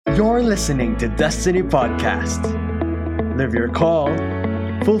You're listening to Destiny Podcast. Live your call,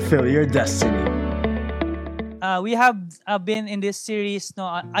 fulfill your destiny. We have been in this series,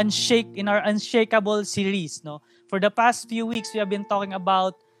 no, in our Unshakable series, no. For the past few weeks, we have been talking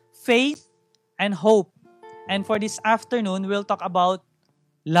about faith and hope. And for this afternoon, we'll talk about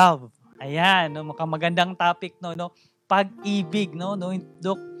love. Ayan, no, magandang topic, no. Pag-ibig, no.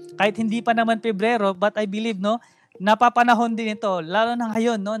 Kahit hindi pa naman Pebrero, but I believe, no, napapanahon din ito. Lalo na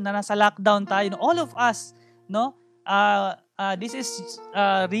ngayon, no, na nasa lockdown tayo. No, all of us, no, this is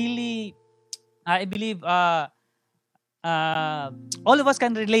really, I believe, uh, all of us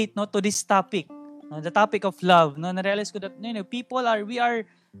can relate, no, to this topic, no, the topic of love. No, na-realize ko that, we are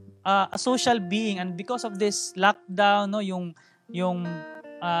a social being, and because of this lockdown, no, yung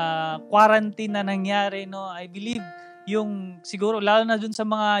quarantine na nangyari, no, I believe yung siguro lalo na dun sa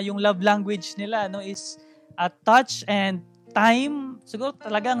mga yung love language nila, no, is touch and time. Siguro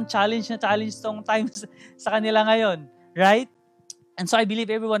talagang challenge tong time sa kanila ngayon, right? And so I believe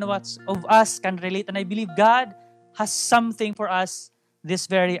every one of us can relate, and I believe God has something for us this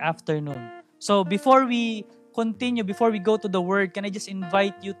very afternoon. So before we continue, before we go to the Word, can I just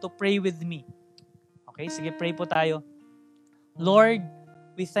invite you to pray with me? Okay, sige, pray po tayo. Lord,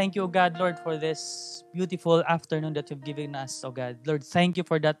 we thank you, O God, Lord, for this beautiful afternoon that you've given us, O God. Lord, thank you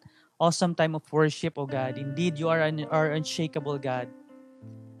for that awesome time of worship, O God. Indeed, you are our unshakable God.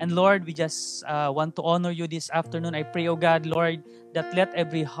 And Lord, we just want to honor you this afternoon. I pray, O God, Lord, that let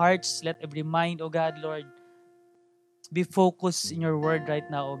every heart, let every mind, O God, Lord, be focused in your word right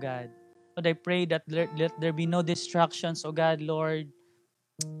now, O God. Lord, I pray that let there be no distractions, O God, Lord,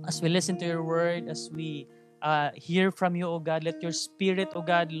 as we listen to your word, as we hear from you, O God. Let your spirit, O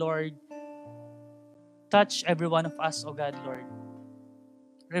God, Lord, touch every one of us, O God, Lord.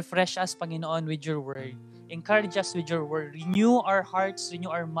 Refresh us, Panginoon, with your word. Encourage us with your word. Renew our hearts, renew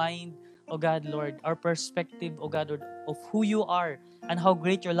our mind, O God, Lord. Our perspective, O God, Lord, of who you are and how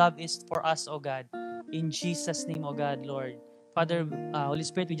great your love is for us, O God. In Jesus' name, O God, Lord. Father, Holy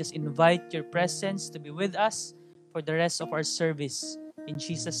Spirit, we just invite your presence to be with us for the rest of our service. In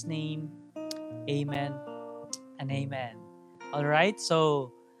Jesus' name, amen and amen. All right,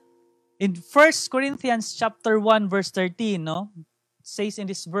 so in 1 Corinthians chapter 1, verse 13, no, says in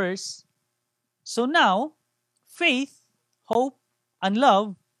this verse, so now, faith, hope, and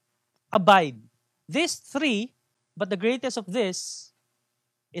love abide. These three, but the greatest of this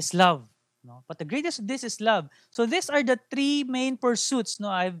is love. No, but the greatest of this is love. So these are the three main pursuits. No,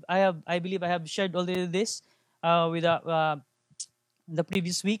 I believe I have shared already this with the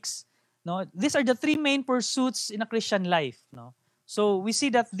previous weeks. No, these are the three main pursuits in a Christian life. No, so we see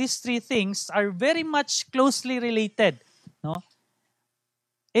that these three things are very much closely related. No,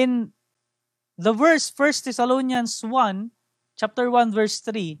 in the verse 1 Thessalonians 1, chapter 1, verse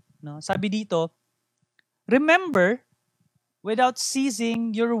 3, no, sabi dito, remember without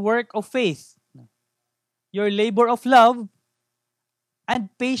ceasing your work of faith, your labor of love, and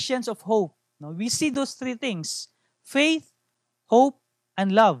patience of hope. No, we see those three things, faith, hope,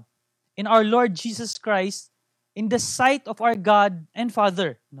 and love in our Lord Jesus Christ in the sight of our God and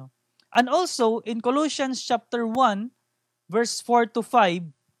Father. No? And also in Colossians chapter 1, verse 4 to 5,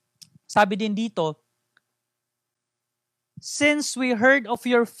 sabi din dito, since we heard of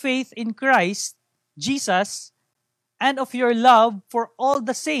your faith in Christ Jesus and of your love for all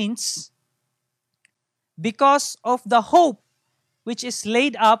the saints, because of the hope which is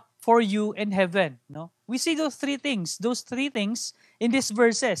laid up for you in heaven. No? We see those three things in these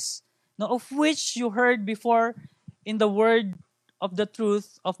verses, no, of which you heard before in the word of the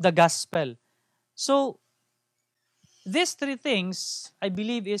truth of the gospel. So, these three things, I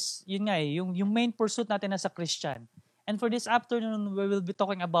believe, is yun nga yung main pursuit natin as a Christian. And for this afternoon, we will be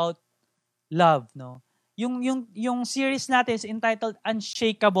talking about love, no? Yung series natin is entitled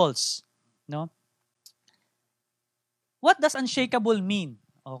Unshakables, no? What does unshakable mean?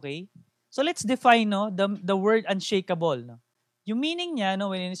 Okay? So let's define, no, the word unshakable, no? Yung meaning niya, no,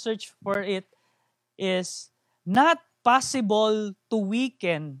 when you search for it, is not possible to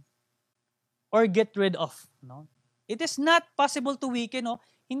weaken or get rid of, no? It is not possible to weaken, no?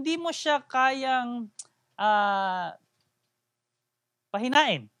 Hindi mo siya kayang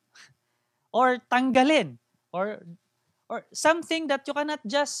pahinain or tanggalin or something that you cannot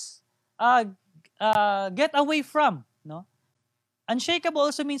just get away from, no? Unshakable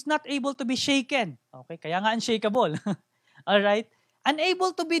also means not able to be shaken. Okay? Kaya nga unshakable. All right?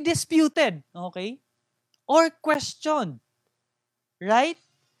 Unable to be disputed, okay? Or questioned. Right?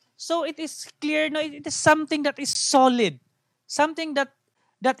 So it is clear, no, it is something that is solid, something that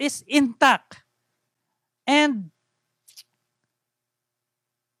that is intact. And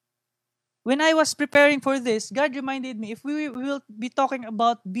when I was preparing for this, God reminded me, if we will be talking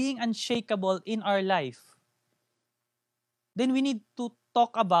about being unshakable in our life, then we need to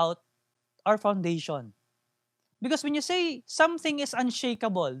talk about our foundation. Because when you say something is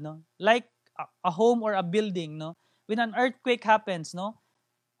unshakable, no, like a home or a building, no, when an earthquake happens, no,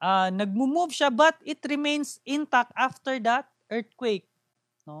 nagmo-move siya but it remains intact after that earthquake,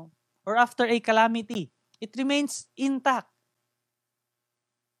 no, or after a calamity. It remains intact.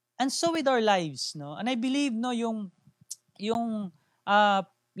 And so with our lives, no. And I believe, no, yung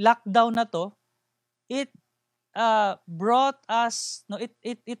lockdown na to, it brought us, no,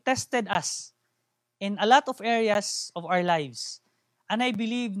 it tested us in a lot of areas of our lives. And I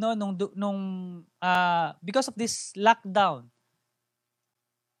believe, no, because of this lockdown,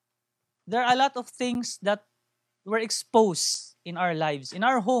 there are a lot of things that were exposed in our lives, in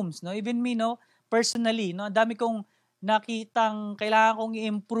our homes, no? Even me, no, personally, no, dami kong nakitang kailangan kong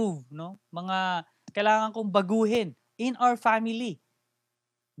i-improve, no? Mga kailangan kong baguhin in our family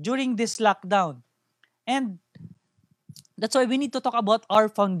during this lockdown. And that's why we need to talk about our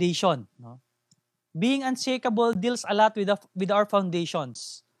foundation, no? Being unshakable deals a lot with our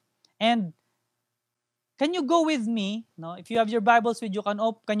foundations. And can you go with me, no? If you have your Bibles with you,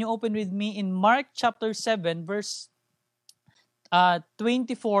 can you open with me in Mark chapter 7 verse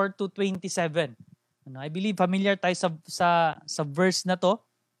 24 to 27. Ano, I believe familiar tayo sa verse na to.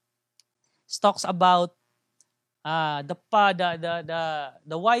 It talks about the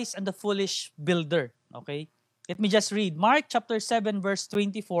wise and the foolish builder. Okay? Let me just read. Mark chapter 7 verse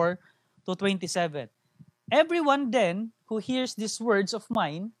 24 to 27. Everyone then who hears these words of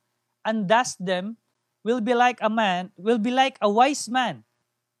mine and does them will be like a wise man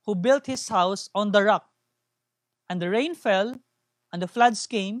who built his house on the rock. And the rain fell, and the floods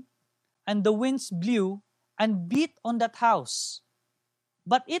came, and the winds blew and beat on that house.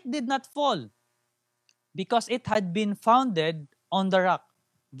 But it did not fall, because it had been founded on the rock.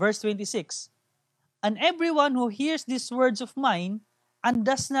 Verse 26. And everyone who hears these words of mine and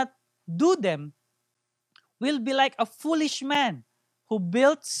does not do them will be like a foolish man who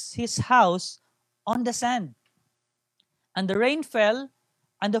built his house on the sand. And the rain fell,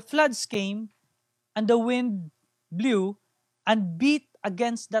 and the floods came, and the wind blew and beat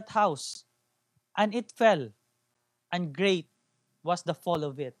against that house, and it fell, and great was the fall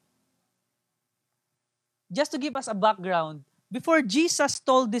of it. Just to give us a background, before Jesus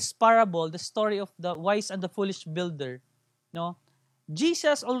told this parable, the story of the wise and the foolish builder, no,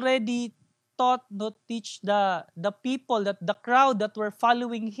 Jesus already teach the people, that the crowd that were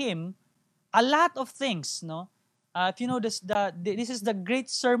following him, a lot of things, no. If you know this is the great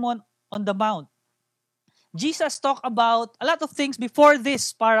Sermon on the Mount. Jesus talked about a lot of things before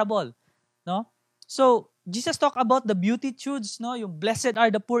this parable, no? So, Jesus talked about the beatitudes, no? Yung blessed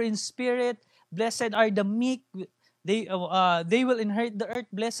are the poor in spirit, blessed are the meek, they will inherit the earth,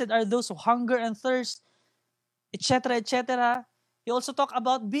 blessed are those who hunger and thirst, etc., etc. He also talked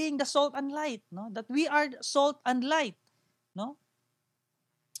about being the salt and light, no? That we are salt and light, no?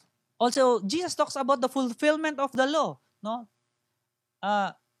 Also, Jesus talks about the fulfillment of the law, no?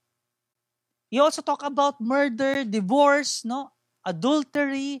 He also talk about murder, divorce, no,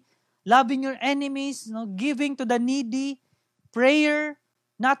 adultery, loving your enemies, no, giving to the needy, prayer,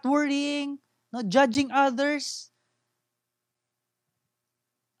 not worrying, no, judging others.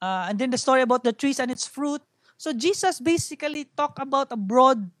 And then the story about the trees and its fruit. So Jesus basically talk about a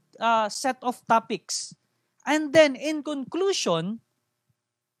broad set of topics. And then in conclusion,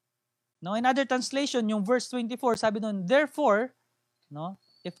 no, in other translation, yung verse 24, sabi nun, therefore, no,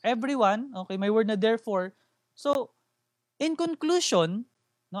 if everyone, okay, may word na therefore. So, in conclusion,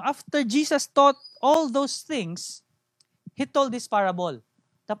 no, after Jesus taught all those things, he told this parable.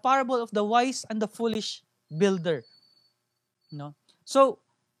 The parable of the wise and the foolish builder. No? So,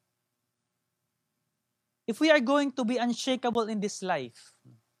 if we are going to be unshakable in this life,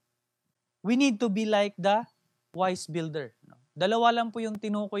 we need to be like the wise builder. No? Dalawa lang po yung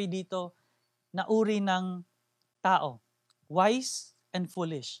tinukoy dito na uri ng tao. Wise and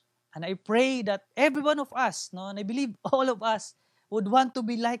foolish. And I pray that every one of us, no, and I believe all of us, would want to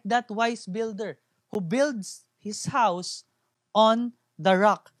be like that wise builder who builds his house on the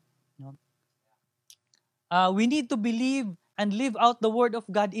rock. No? We need to believe and live out the word of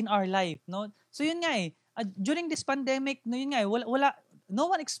God in our life. No? So yun nga during this pandemic, no, yun nga no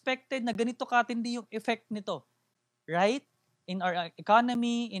one expected na ganito katindi yung effect nito. Right? In our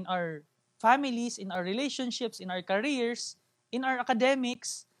economy, in our families, in our relationships, in our careers, in our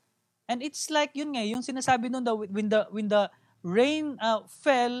academics. And it's like yun nga, yung sinasabi nun, when the rain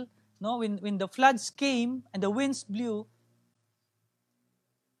fell, no, when the floods came and the winds blew,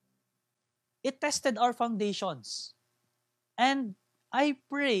 it tested our foundations. And I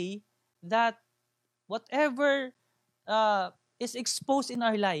pray that whatever is exposed in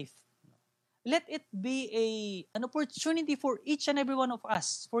our life, let it be an opportunity for each and every one of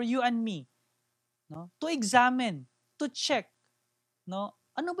us, for you and me, no, to examine, to check, no,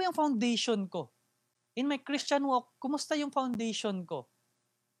 ano ba yung foundation ko? In my Christian walk, kumusta yung foundation ko?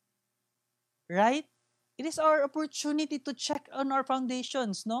 Right? It is our opportunity to check on our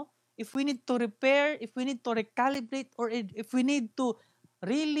foundations, no? If we need to repair, if we need to recalibrate, or if we need to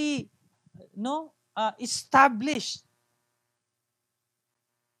really, no, establish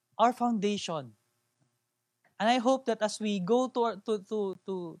our foundation. And I hope that as we go to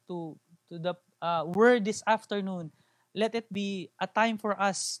the word this afternoon, let it be a time for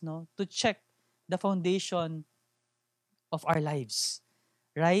us, no, to check the foundation of our lives,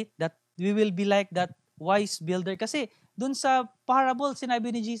 right? That we will be like that wise builder. Kasi dun sa parable,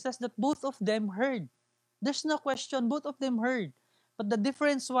 sinabi ni Jesus that both of them heard. There's no question, both of them heard. But the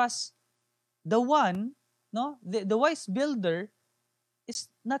difference was the one, no, the wise builder is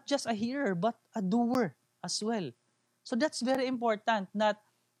not just a hearer but a doer as well. So that's very important that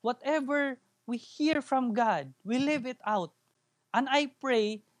whatever we hear from God, we live it out. And I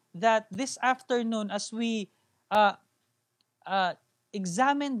pray that this afternoon, as we uh, uh,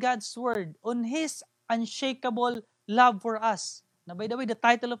 examine God's word on His unshakable love for us. Now, by the way, the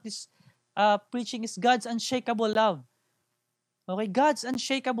title of this preaching is God's Unshakable Love. Okay, God's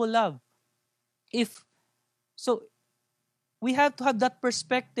unshakable love. If so, we have to have that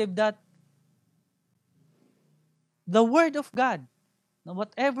perspective that the Word of God,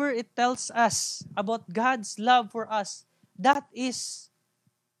 whatever it tells us about God's love for us, that is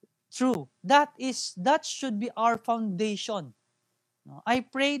true. That should be our foundation. I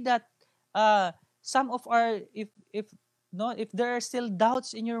pray that some of our, if there are still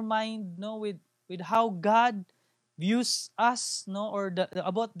doubts in your mind, with how God views us, or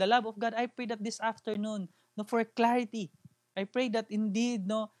about the love of God, I pray that this afternoon, for clarity, I pray that indeed,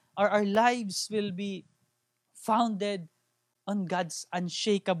 our lives will be founded on God's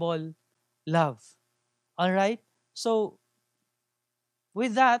unshakable love. All right? So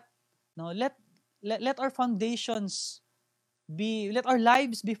with that, let our foundations let our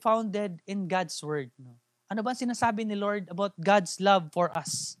lives be founded in God's word. Ano ba sinasabi ni Lord about God's love for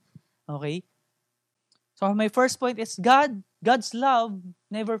us? Okay? So my first point is God's love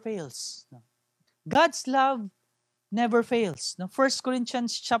never fails. God's love never fails. 1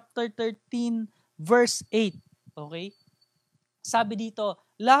 Corinthians chapter 13 verse 8. Okay? Sabi dito,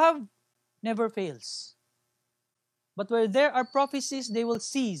 love never fails. But where there are prophecies, they will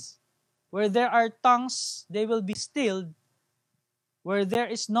cease. Where there are tongues, they will be stilled. Where there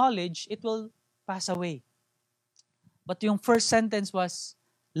is knowledge, it will pass away. But yung first sentence was,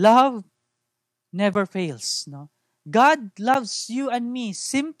 love never fails. God loves you and me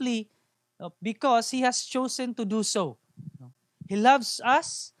simply because He has chosen to do so. He loves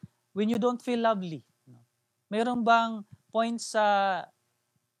us when you don't feel lovely. Mayroon bang point sa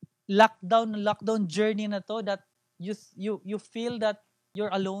lockdown journey na to that you feel that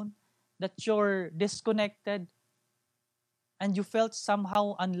you're alone, that you're disconnected, and you felt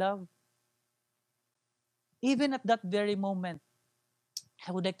somehow unloved? Even at that very moment,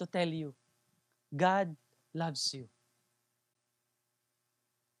 I would like to tell you, God loves you.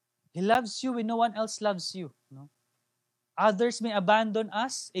 He loves you when no one else loves you. Others may abandon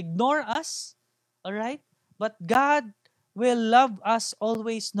us, ignore us, all right? But God will love us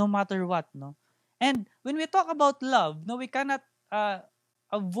always, no matter what. And when we talk about love, we cannot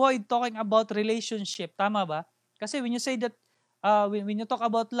avoid talking about relationship. Tama ba? Kasi when you say that, when you talk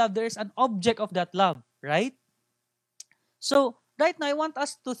about love, there is an object of that love, right? So right now, I want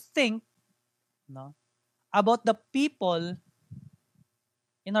us to think about the people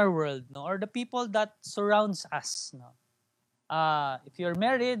in our world, or the people that surrounds us. If you're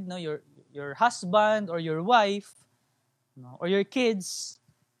married, your husband or your wife, or your kids.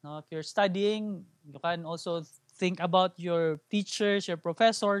 If you're studying, you can also think about your teachers, your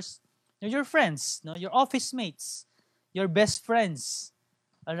professors, your friends, your office mates, your best friends,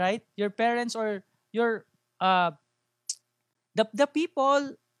 all right? Your parents, or your the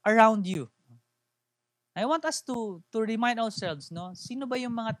people around you. I want us to remind ourselves, sino ba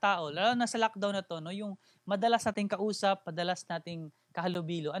yung mga tao, lalo na sa lockdown na to, yung madalas nating kausap, madalas nating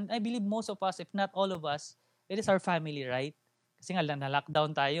kahalubilo. And I believe most of us, if not all of us, it is our family, right? Kasi nga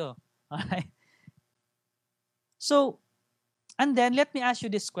na-lockdown tayo. Alright? So, and then let me ask you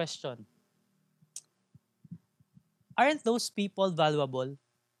this question. Aren't those people valuable?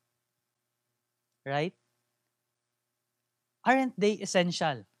 Right? Aren't they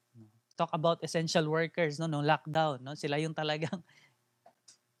essential? Talk about essential workers, no, no lockdown, no, sila yung talagang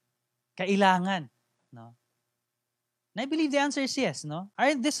kailangan, no. And I believe the answer is yes, no.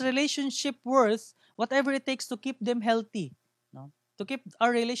 Are this relationship worth whatever it takes to keep them healthy, no? To keep our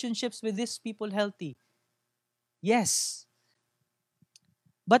relationships with these people healthy? Yes.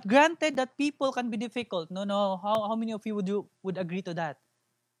 But granted that people can be difficult, no, no. How many of you would agree to that,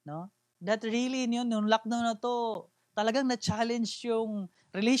 no? That really yun, nung lockdown na to, talagang na-challenge yung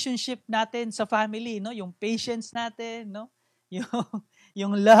relationship natin sa family, no? Yung patience natin, no? Yung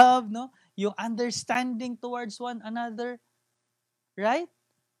yung love, no? Yung understanding towards one another, right?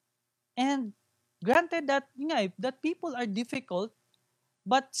 And granted that that people are difficult,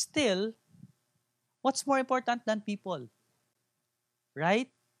 but still, what's more important than people,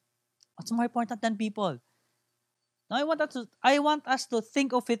 right? What's more important than people? Now I want us to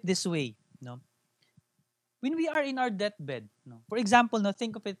think of it this way, no. When we are in our deathbed, no. For example, no,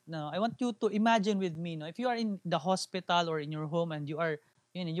 think of it, no. I want you to imagine with me, no, if you are in the hospital or in your home and you are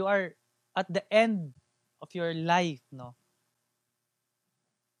at the end of your life, no.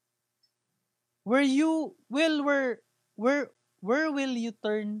 Where you will where will you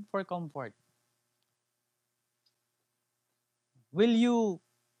turn for comfort? Will you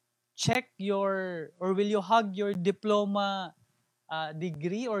check your or will you hug your diploma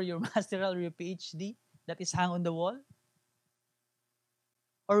degree or your masteral or your PhD that is hung on the wall?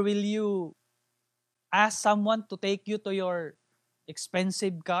 Or will you ask someone to take you to your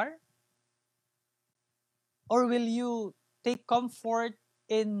expensive car? Or will you take comfort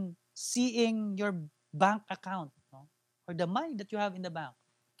in seeing your bank account, no? Or the money that you have in the bank?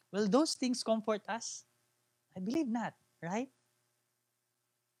 Will those things comfort us? I believe not, right?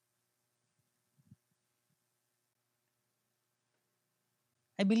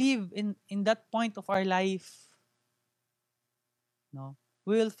 I believe in that point of our life, no,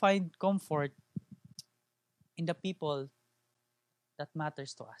 we will find comfort in the people that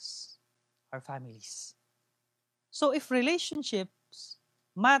matters to us, our families. So if relationships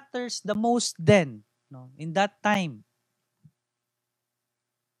matters the most then, no, in that time,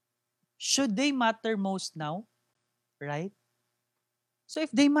 should they matter most now, right? So if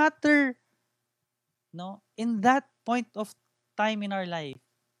they matter, no, in that point of time in our life,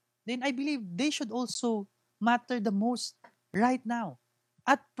 then I believe they should also matter the most right now,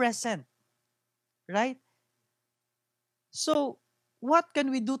 at present, right? So what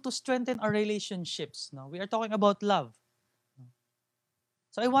can we do to strengthen our relationships? No, we are talking about love.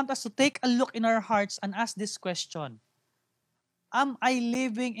 So I want us to take a look in our hearts and ask this question. Am I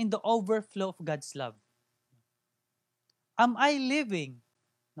living in the overflow of God's love? Am I living,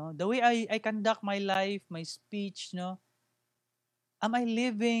 no, the way I conduct my life, my speech, no? Am I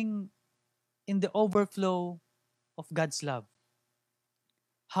living in the overflow of God's love?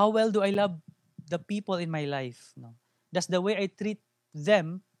 How well do I love the people in my life? No? Does the way I treat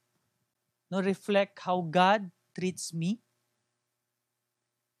them no reflect how God treats me?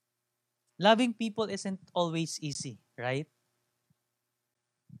 Loving people isn't always easy, right?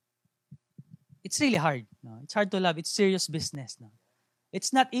 It's really hard. No? It's hard to love. It's serious business. No?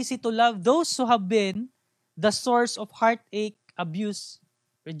 It's not easy to love those who have been the source of heartache, abuse,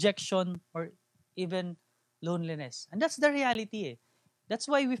 rejection, or even loneliness. And that's the reality. Eh. That's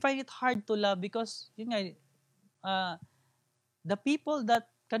why we find it hard to love because uh, the people that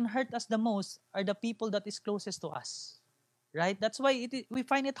can hurt us the most are the people that is closest to us. Right? That's why we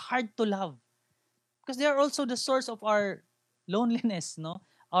find it hard to love because they are also the source of our loneliness, no?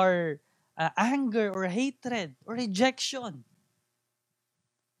 Our anger or hatred or rejection.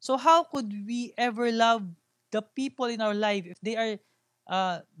 So how could we ever love the people in our life if they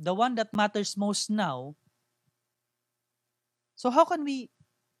are the one that matters most now? So how can we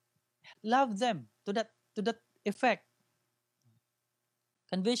love them to that effect?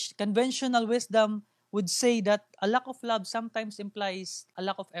 Conventional wisdom would say that a lack of love sometimes implies a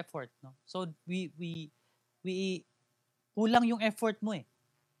lack of effort. No? So we kulang yung effort mo eh.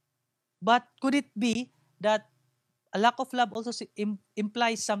 But could it be that a lack of love also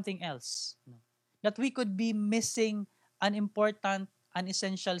implies something else? No? That we could be missing an important, an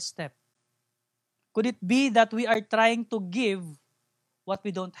essential step. Could it be that we are trying to give what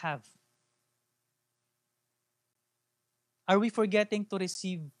we don't have? Are we forgetting to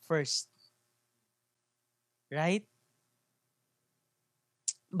receive first? Right?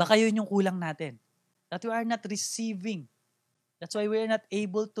 Baka yun yung kulang natin. That we are not receiving. That's why we are not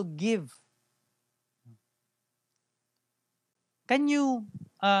able to give. Can you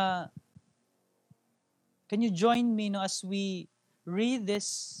join me no, as we read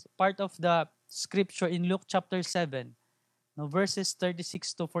this part of the scripture in Luke chapter 7? No, verses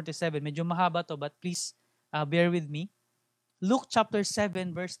 36 to 47. Medyo mahaba to, but please bear with me. Luke chapter 7,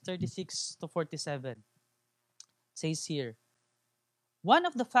 verse 36 to 47. Says here, one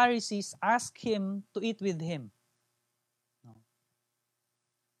of the Pharisees asked him to eat with him.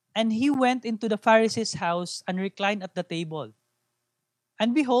 And he went into the Pharisee's house and reclined at the table.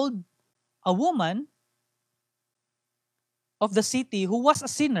 And behold, a woman of the city who was a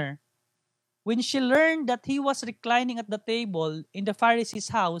sinner, when she learned that he was reclining at the table in the Pharisee's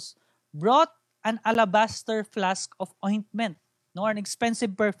house, brought an alabaster flask of ointment, an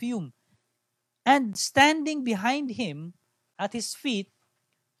expensive perfume. And standing behind him at his feet,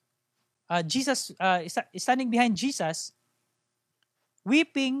 standing behind Jesus,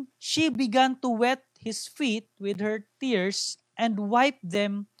 weeping, she began to wet his feet with her tears and wiped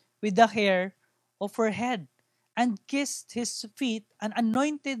them with the hair of her head and kissed his feet and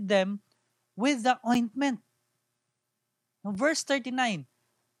anointed them with the ointment. Now, verse 39.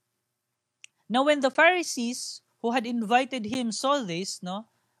 Now when the Pharisees who had invited him saw this,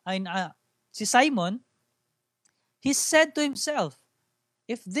 si Simon, he said to himself,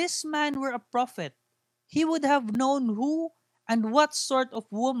 if this man were a prophet, he would have known who and what sort of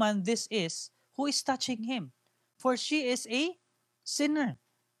woman this is who is touching him, for she is a sinner.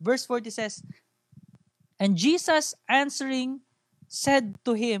 Verse 40 says, and Jesus answering said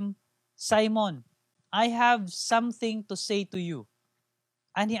to him, Simon, I have something to say to you.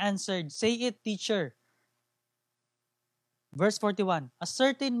 And he answered, say it, teacher. Verse 41, a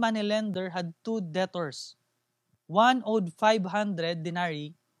certain moneylender had two debtors. One owed 500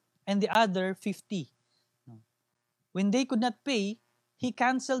 denarii and the other 50. When they could not pay, he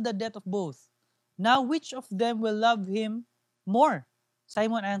canceled the debt of both. Now which of them will love him more?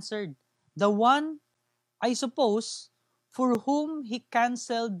 Simon answered, the one, I suppose, for whom he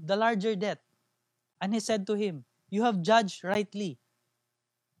canceled the larger debt. And he said to him, you have judged rightly.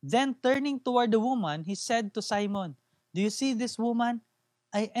 Then turning toward the woman, he said to Simon, do you see this woman?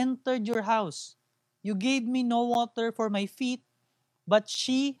 I entered your house. You gave me no water for my feet, but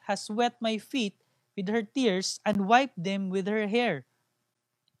she has wet my feet with her tears and wiped them with her hair.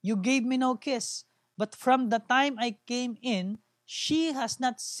 You gave me no kiss, but from the time I came in, she has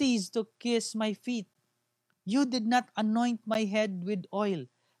not ceased to kiss my feet. You did not anoint my head with oil,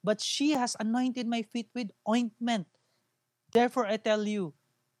 but she has anointed my feet with ointment. Therefore I tell you,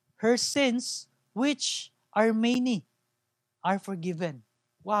 her sins, which are many, are forgiven.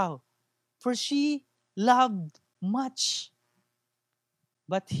 Wow. For she loved much.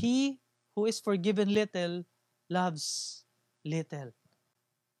 But he who is forgiven little loves little.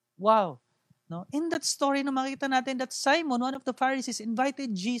 Wow. No? In that story, no, makita natin that Simon, one of the Pharisees,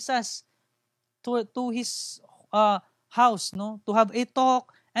 invited Jesus to his house, no, to have a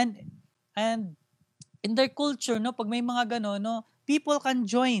talk, and in their culture, no, pag may mga gano, no, people can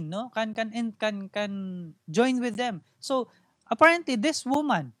join, no, can join with them. So apparently this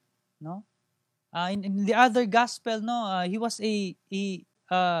woman, no, in the other gospel, no, he was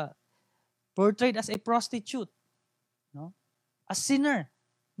portrayed as a prostitute, no, a sinner,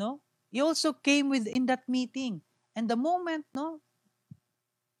 no. He also came within that meeting, and the moment, no,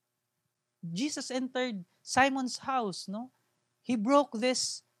 Jesus entered Simon's house, no, he broke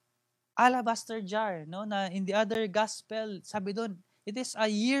this alabaster jar, no, na in the other gospel, sabi doon, it is a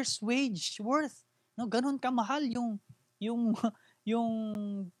year's wage worth, no, ganun kamahal yung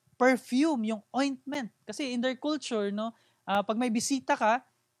yung perfume, yung ointment. Kasi in their culture, no, pag may bisita ka,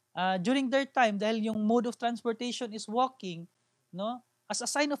 during their time, dahil yung mode of transportation is walking, no, as a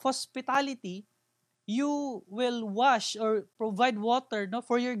sign of hospitality, you will wash or provide water, no,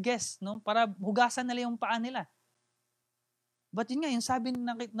 for your guests, no, para hugasan nila yung paa nila. But yun nga, yung sabi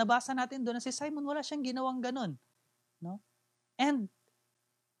nabasa natin doon na si Simon, wala siyang ginawang ganun, no? And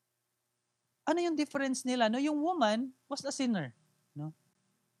ano yung difference nila? No, yung woman was a sinner, no?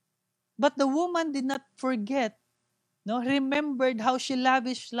 But the woman did not forget, no, remembered how she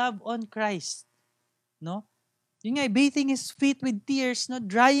lavished love on Christ, no? Yung nga, bathing his feet with tears, no,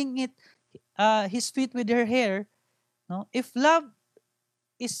 drying his feet with her hair, no? If love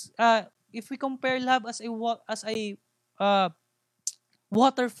is if we compare love as a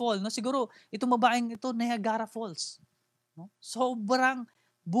waterfall, no, siguro itong babaeng ito, Niagara Falls, no? Sobrang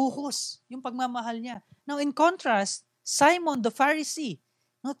buhos yung pagmamahal niya. Now in contrast, Simon the Pharisee,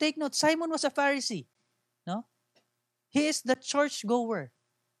 no, take note, Simon was a Pharisee, no? He is the church goer,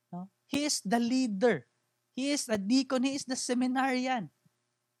 no? He is the leader. He is a deacon, he is the seminarian.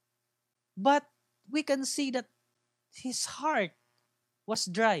 But we can see that his heart was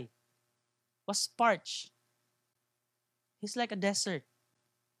dry, was parched. He's like a desert.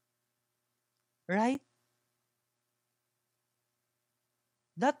 Right?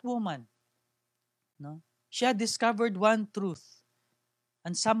 That woman, no, she had discovered one truth,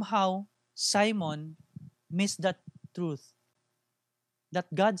 and somehow Simon missed that truth,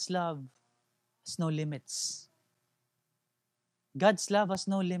 that God's love has no limits. God's love has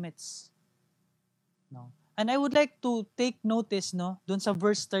no limits. No. And I would like to take notice, no, dun sa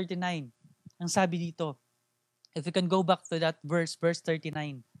verse 39. Ang sabi dito, if you can go back to that verse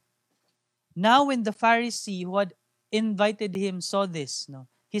 39. Now when the Pharisee who had invited him saw this, no,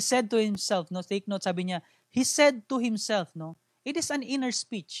 he said to himself, no, take note, sabi niya, he said to himself, no, it is an inner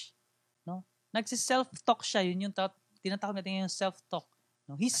speech, no, nagsi-self-talk siya, yun yung tinatawag natin yung self-talk,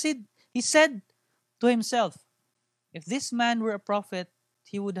 no, he said to himself, if this man were a prophet,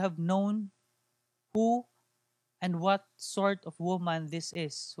 he would have known who and what sort of woman this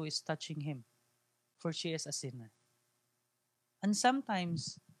is who is touching him, for she is a sinner. And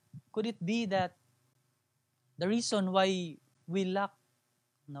sometimes, could it be that the reason why we lack,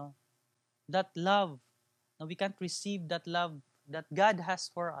 no, that love, no, we can't receive that love that God has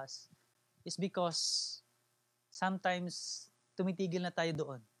for us, is because sometimes tumitigil na tayo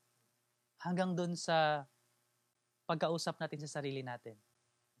doon. Hanggang doon sa pagkausap natin sa sarili natin.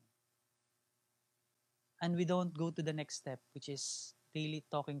 And we don't go to the next step, which is really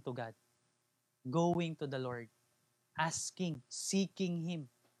talking to God, going to the Lord, asking, seeking Him.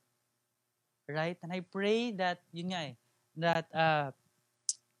 Right? And I pray that, yun nga that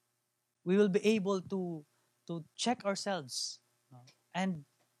we will be able to check ourselves, no, and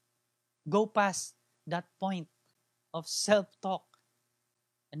go past that point of self-talk,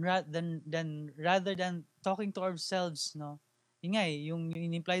 and rather than talking to ourselves, no, yun nga yung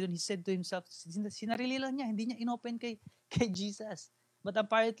in-imply doon, he said to himself, sinarili lang niya, hindi niya inopen kay Jesus. But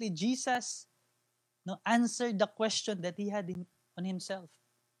apparently, Jesus, no, answered the question that he had on himself.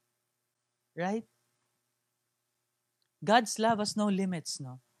 Right? God's love has no limits,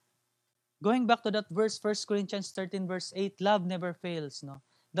 no? Going back to that verse, 1 Corinthians 13 verse 8, love never fails, no?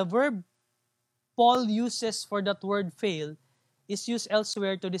 The verb Paul uses for that word fail is used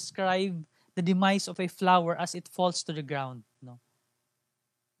elsewhere to describe the demise of a flower as it falls to the ground, no?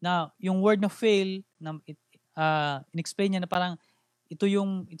 Now, yung word na fail, in-explain niya na parang ito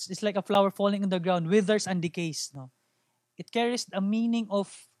yung, it's like a flower falling on the ground, withers and decays, no? It carries a meaning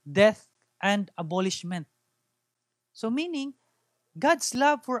of death and abolishment. So meaning, God's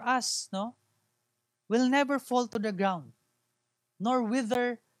love for us, no, will never fall to the ground, nor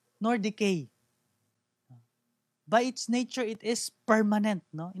wither, nor decay. By its nature, it is permanent,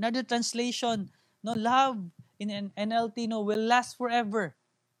 no? In other translation, no, love in NLT, no, will last forever,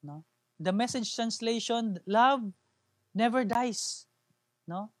 no? The Message translation, love never dies,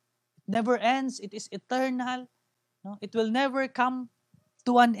 no? It never ends. It is eternal, no? It will never come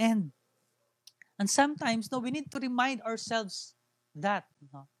to an end. And sometimes, no, we need to remind ourselves that,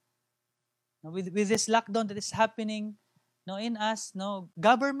 no, with this lockdown that is happening, no, in us, no,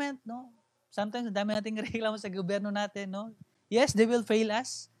 government, no, sometimes dami nating reklamo sa gobyerno natin, no. Yes, they will fail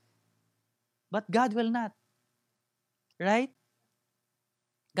us, but God will not. Right?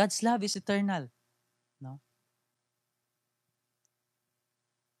 God's love is eternal, no.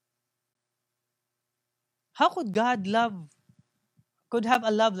 How could could have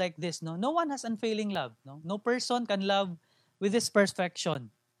a love like this, no? No one has unfailing love, no? No person can love with this perfection.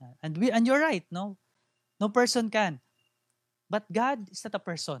 And you're right, no? No person can. But God is not a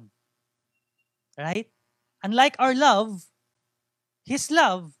person. Right? Unlike our love, His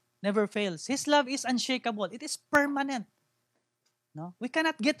love never fails. His love is unshakable. It is permanent. No? We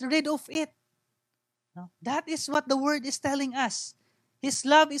cannot get rid of it. No? That is what the word is telling us. His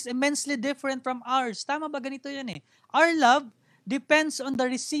love is immensely different from ours. Tama ba ganito yan eh? Our love depends on the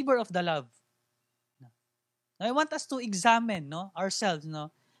receiver of the love. No? Now, I want us to examine, no, ourselves.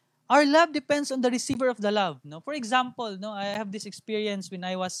 No? Our love depends on the receiver of the love. No? For example, no, I have this experience when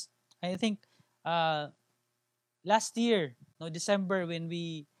I was, I think, last year, no, December, when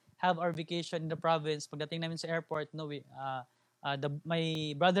we have our vacation in the province, pagdating namin sa airport, no,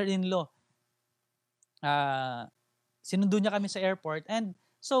 my brother-in-law, sinundo niya kami sa airport. And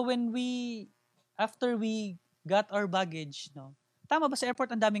so after we got our baggage, no, tama ba sa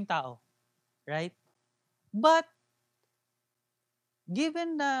airport ang daming tao? Right? But,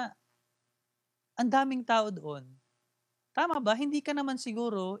 given na ang daming tao doon, tama ba, hindi ka naman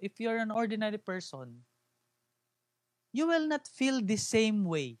siguro, if you're an ordinary person, you will not feel the same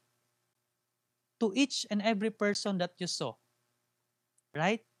way to each and every person that you saw.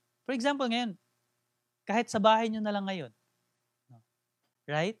 Right? For example, ngayon, kahit sa bahay nyo na lang ngayon.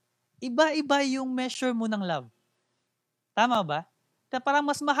 Right? Iba-iba yung measure mo ng love. Tama ba? Kaya parang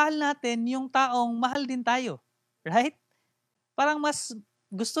mas mahal natin yung taong mahal din tayo. Right? Parang mas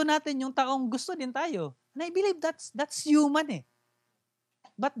gusto natin yung taong gusto din tayo. And I believe that's human eh.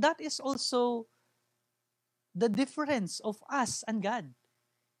 But that is also the difference of us and God.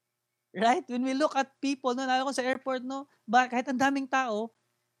 Right? When we look at people, no, lalo ko sa airport, no, kahit ang daming tao,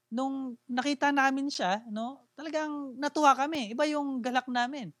 nung nakita namin siya, no, talagang natuwa kami. Iba yung galak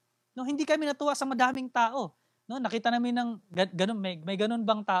namin. No, hindi kami natuwa sa madaming tao. No, nakita namin ng ganun, may ganun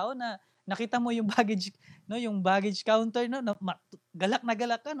bang tao na nakita mo yung baggage, no, yung baggage counter, no, galak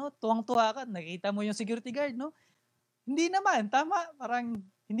ka, no, tuwang-tuwa ka, nakita mo yung security guard, no. Hindi naman, tama, parang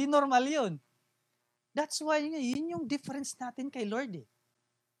hindi normal 'yun. That's why yun yung difference natin kay Lord eh.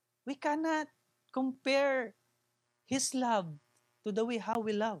 We cannot compare His love to the way how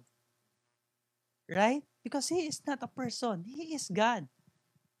we love. Right? Because He is not a person. He is God.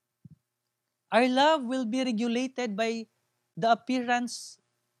 Our love will be regulated by the appearance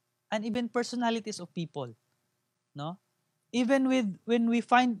and even personalities of people. No? Even when we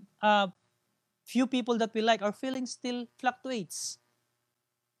find few people that we like, our feelings still fluctuates.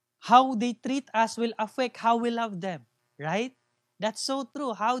 How they treat us will affect how we love them. Right? That's so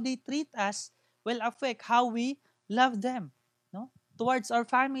true. How they treat us will affect how we love them. No? Towards our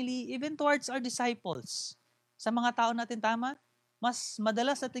family, even towards our disciples. Sa mga tao natin, tama, mas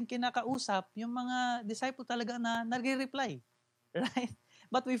madalas natin kinakausap yung mga disciple talaga na nagre-reply. Right?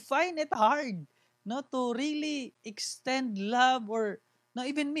 But we find it hard, no, to really extend love or, no,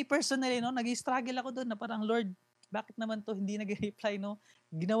 even me personally, no, nag-struggle ako doon na parang, Lord, bakit naman to hindi nag-reply, no?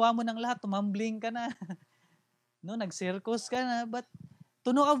 Ginawa mo ng lahat, tumambling ka na. No, nag-circus ka na, but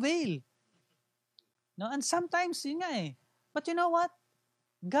to no avail. No, and sometimes yun nga eh. But you know what?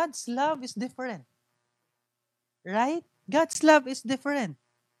 God's love is different. Right? God's love is different.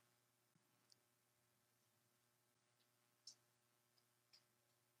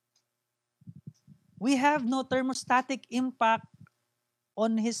 We have no thermostatic impact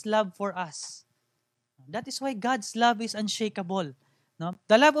on His love for us. That is why God's love is unshakable. No?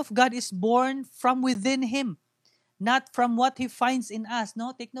 The love of God is born from within Him, not from what He finds in us.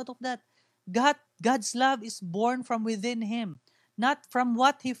 No, take note of that. God's love is born from within Him, not from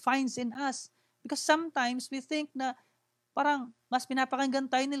what He finds in us. Because sometimes we think na parang mas pinapakinggan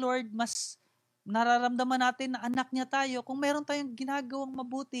tayo ni Lord, mas nararamdaman natin na anak niya tayo kung meron tayong ginagawang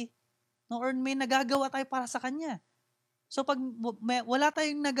mabuti, no, or may nagagawa tayo para sa Kanya. So pag wala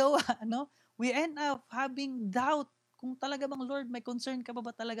tayong nagawa, no, we end up having doubt kung talaga bang, Lord, may concern ka ba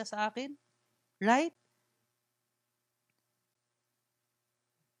talaga sa akin? Right?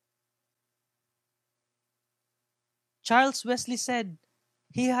 Charles Wesley said,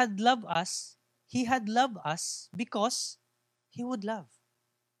 He had loved us because He would love.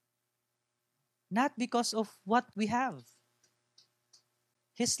 Not because of what we have.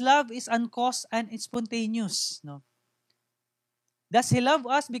 His love is uncaused and it's spontaneous. No? Does He love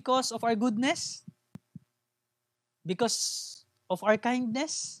us because of our goodness? Because of our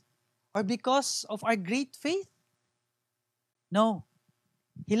kindness? Or because of our great faith? No.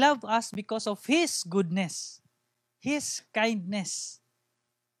 He loved us because of His goodness, His kindness,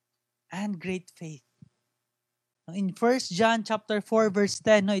 and great faith. In 1 John chapter 4 verse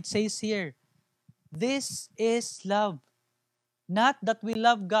 10, it says here, this is love. Not that we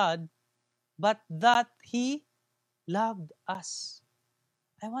love God, but that He loved us.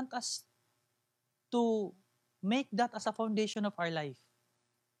 I want us to make that as a foundation of our life.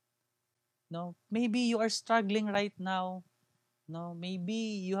 No, maybe you are struggling right now. No, maybe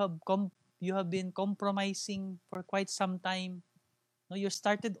you have been compromising for quite some time. No, you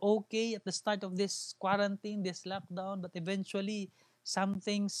started okay at the start of this quarantine, this lockdown, but eventually some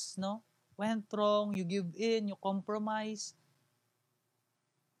things, no, went wrong. You give in, you compromise.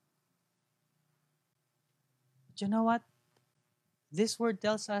 But you know what? This word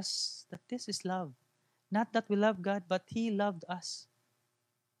tells us that this is love. Not that we love God, but He loved us.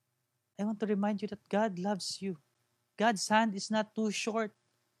 I want to remind you that God loves you. God's hand is not too short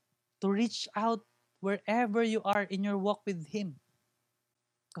to reach out wherever you are in your walk with Him.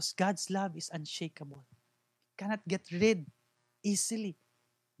 Because God's love is unshakable. You cannot get rid easily,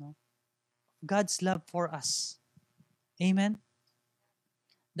 no, of God's love for us. Amen?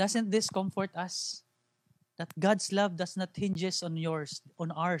 Doesn't this comfort us? That God's love does not hinges on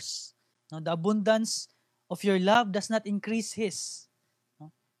ours. No, the abundance of your love does not increase His.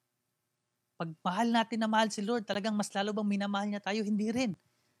 No? Pag mahal natin na mahal si Lord, talagang mas lalo bang minamahal niya tayo? Hindi rin.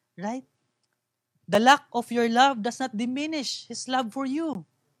 Right? The lack of your love does not diminish His love for you.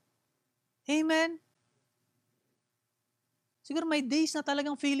 Amen? Siguro may days na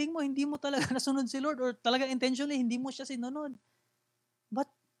talagang feeling mo, hindi mo talaga nasunod si Lord or talagang intentionally, hindi mo siya sinunod. But,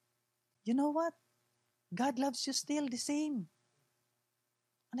 you know what? God loves you still the same.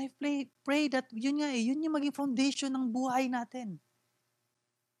 And I pray that yun nga yun yung maging foundation ng buhay natin.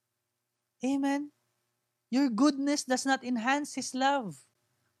 Amen? Your goodness does not enhance His love,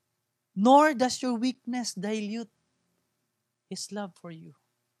 nor does your weakness dilute His love for you.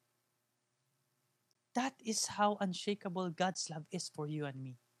 That is how unshakable God's love is for you and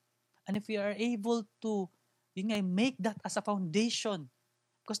me. And if we are able to make that as a foundation,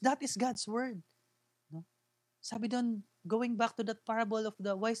 because that is God's word. No? Sabi doon, going back to that parable of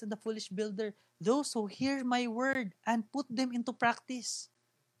the wise and the foolish builder, those who hear my word and put them into practice.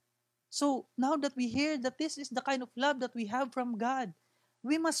 So now that we hear that this is the kind of love that we have from God,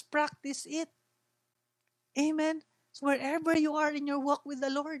 we must practice it. Amen? So wherever you are in your walk with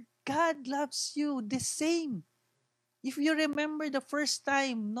the Lord, God loves you the same. If you remember the first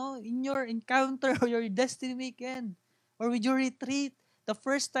time, no, in your encounter or your destiny weekend or with your retreat, the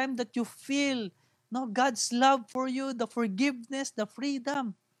first time that you feel no God's love for you, the forgiveness, the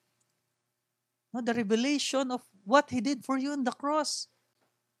freedom, no, the revelation of what He did for you on the cross,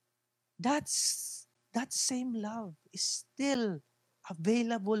 that same love is still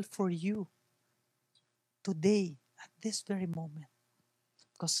available for you today at this very moment.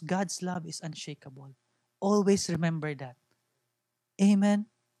 Because God's love is unshakable. Always remember that. Amen.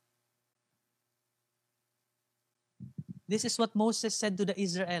 This is what Moses said to the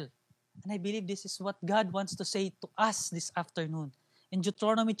Israel. And I believe this is what God wants to say to us this afternoon. In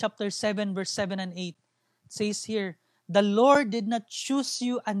Deuteronomy chapter 7, verse 7 and 8, it says here, the Lord did not choose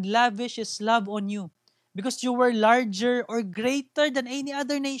you and lavish His love on you because you were larger or greater than any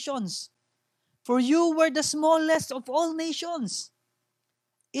other nations. For you were the smallest of all nations.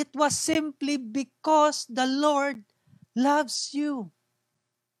 It was simply because the Lord loves you.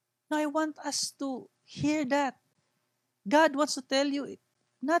 Now I want us to hear that. God wants to tell you,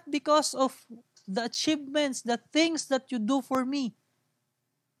 not because of the achievements, the things that you do for me,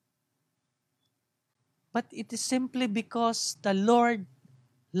 but it is simply because the Lord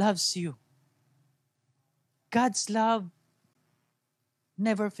loves you. God's love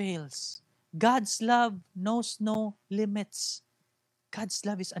never fails. God's love knows no limits. God's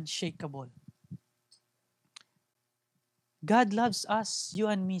love is unshakable. God loves us, you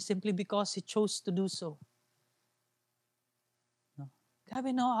and me, simply because He chose to do so. No?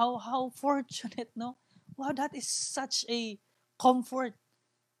 Grabe, no? How fortunate, no? Wow, that is such a comfort,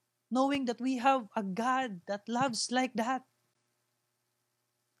 knowing that we have a God that loves like that.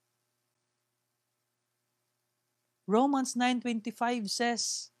 Romans 9:25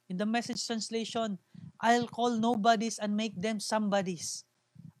 says, in the Message translation, I'll call nobodies and make them somebodies.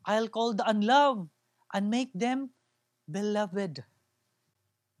 I'll call the unloved and make them beloved.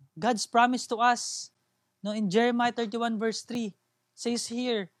 God's promise to us, no, in Jeremiah 31 verse 3, says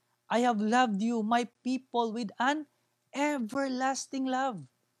here, I have loved you, my people, with an everlasting love.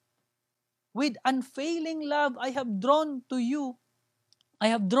 With unfailing love, I have drawn you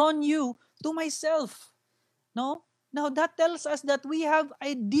to myself. No? Now that tells us that we have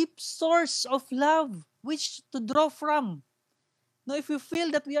a deep source of love which to draw from. No, if we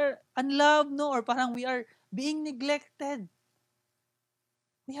feel that we are unloved, no, or parang we are being neglected,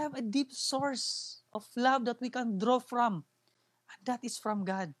 we have a deep source of love that we can draw from. And that is from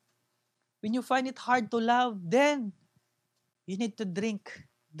God. When you find it hard to love, then you need to drink.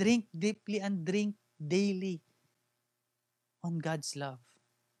 Drink deeply and drink daily on God's love.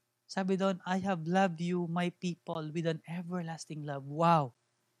 Sabi doon, I have loved you, my people, with an everlasting love. Wow.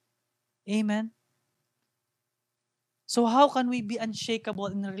 Amen? So how can we be unshakable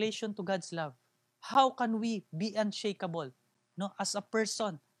in relation to God's love? How can we be unshakable? No, as a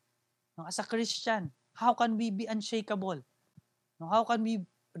person, no, as a Christian, how can we be unshakable? No, how can we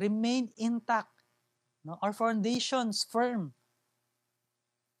remain intact? No, our foundations firm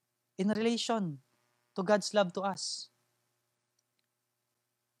in relation to God's love to us.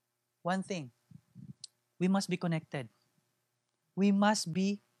 One thing, we must be connected. We must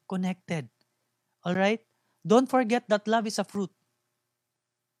be connected. All right? Don't forget that love is a fruit.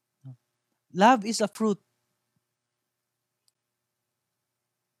 Love is a fruit.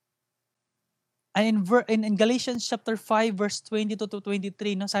 And in Galatians chapter 5 verse 22 to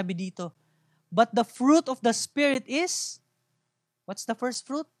 23, no, sabi dito, but the fruit of the Spirit is, what's the first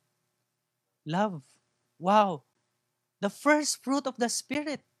fruit? Love. Wow. The first fruit of the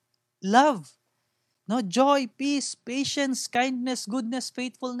Spirit, love. No, joy, peace, patience, kindness, goodness,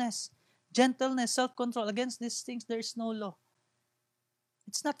 faithfulness, gentleness, self-control. Against these things there is no law.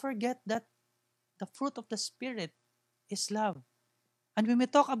 Let's not forget that the fruit of the Spirit is love. And when we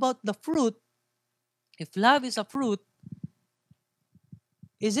talk about the fruit, if love is a fruit,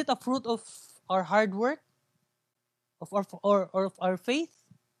 is it a fruit of our hard work, of our faith?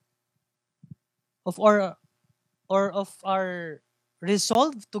 of our or of our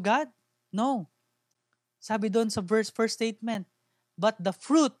resolve to God? No. Sabi doon sa first statement, but the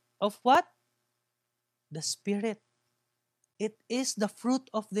fruit of what? The Spirit. It is the fruit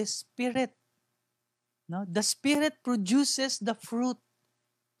of the Spirit. No? The Spirit produces the fruit.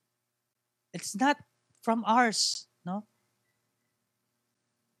 It's not from ours. No?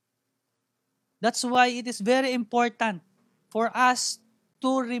 That's why it is very important for us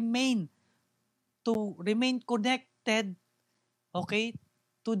to remain connected, okay,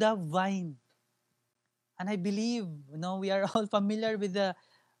 to the vine. And I believe, we are all familiar with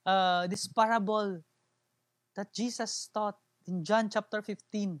this parable that Jesus taught in John chapter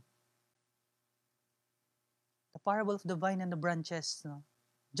 15, the parable of the vine and the branches. No?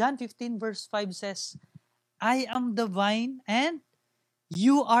 John 15 verse 5 says, I am the vine and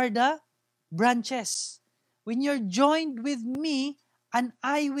you are the branches. When you're joined with me and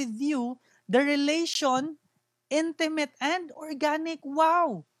I with you, the relation, intimate and organic,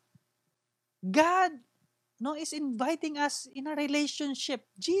 wow! God is inviting us in a relationship.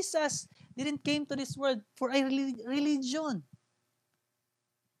 Jesus didn't came to this world for a religion,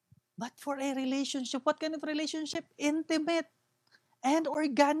 but for a relationship. What kind of relationship? Intimate and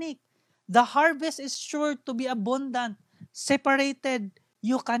organic. The harvest is sure to be abundant. Separated,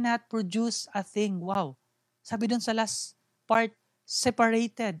 you cannot produce a thing. Wow. Sabi dun sa last part,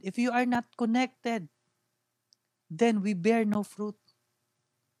 separated. If you are not connected, then we bear no fruit.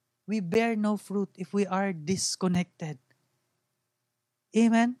 We bear no fruit if we are disconnected.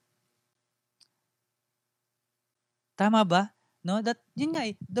 Amen? Tama ba? No, that yun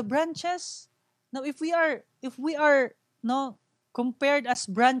nga the branches. Now if we are no compared as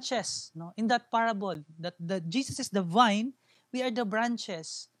branches, no, in that parable that the Jesus is the vine, we are the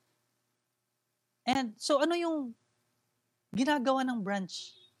branches. And so ano yung ginagawa ng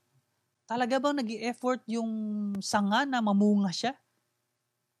branch? Talaga bang nag-i-effort yung sanga na mamunga siya,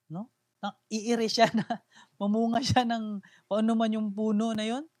 no? Na iire siya na mamunga siya ng paano man yung puno na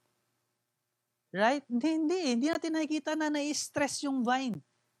yon, right? Hindi natin nakikita na na-stress yung vine.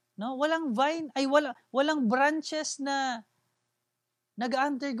 No, walang vine ay walang branches na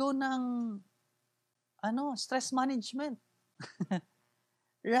nag-undergo ng stress management,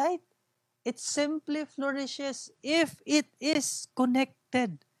 right? It simply flourishes if it is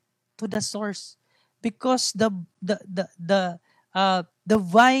connected to the source, because the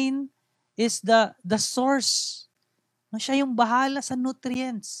vine is the source. No, siya yung bahala sa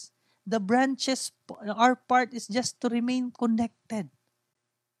nutrients. The branches, our part is just to remain connected.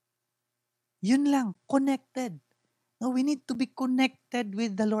 Yun lang, connected. No, we need to be connected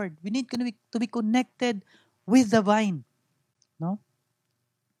with the Lord. We need to be connected with the vine. No?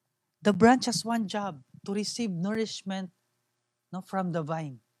 The branch has one job, to receive nourishment, no, from the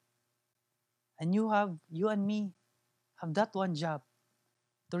vine. And you and me have that one job,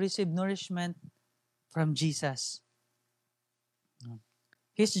 to receive nourishment from Jesus.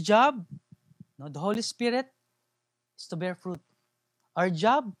 His job, no, the Holy Spirit, is to bear fruit. Our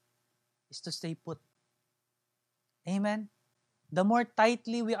job is to stay put. Amen? The more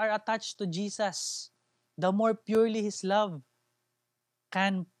tightly we are attached to Jesus, the more purely His love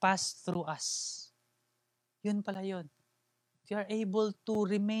can pass through us. Yun pala yun. If you are able to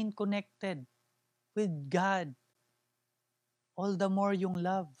remain connected with God, all the more yung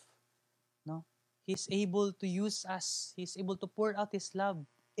love. No? He's able to use us. He's able to pour out His love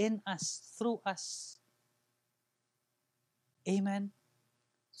in us, through us. Amen?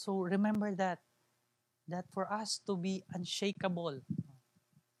 So remember that for us to be unshakable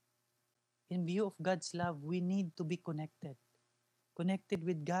in view of God's love, we need to be connected. Connected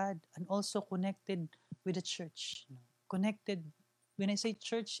with God and also connected with the church. Connected, when I say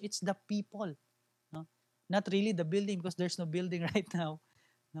church, it's the people. No? Not really the building, because there's no building right now.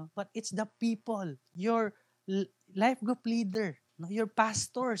 No? But it's the people. Your life group leader, your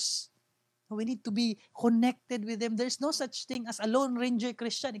pastors. We need to be connected with them. There's no such thing as a Lone Ranger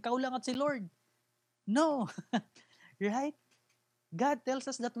Christian. Ikaw lang at si Lord. No. Right? God tells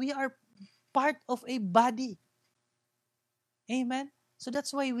us that we are part of a body. Amen? So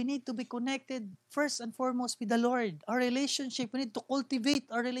that's why we need to be connected first and foremost with the Lord. Our relationship, we need to cultivate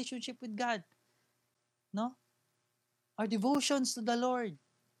our relationship with God. No? Our devotions to the Lord.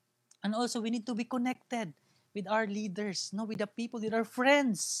 And also we need to be connected with our leaders, with the people, with our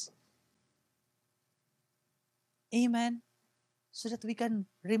friends. Amen? So that we can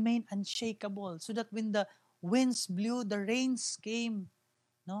remain unshakable. So that when the winds blew, the rains came,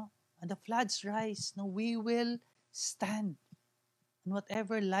 and the floods rise, we will stand. And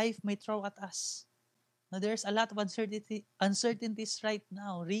whatever life may throw at us. Now, there's a lot of uncertainties right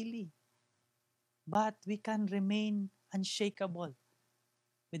now, really. but we can remain unshakable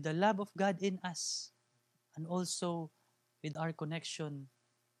with the love of God in us and also with our connection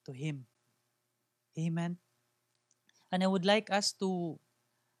to Him. Amen. And I would like us to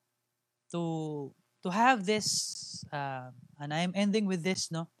to have this, and I'm ending with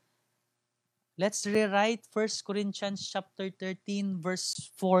this, no? Let's rewrite 1 Corinthians chapter 13,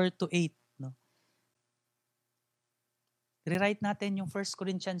 verse 4 to 8. No? Rewrite natin yung 1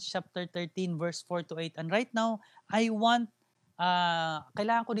 Corinthians chapter 13, verse 4 to 8. And right now, I want,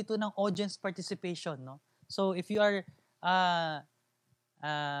 kailangan ko dito ng audience participation. No? So if you are uh,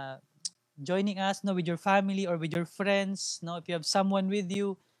 uh, joining us, no, with your family or with your friends, no, if you have someone with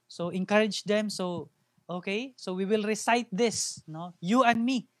you, so encourage them. So, okay, so we will recite this, no, you and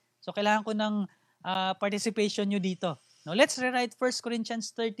me. So kailangan ko ng participation nyo dito. Now, let's rewrite 1 Corinthians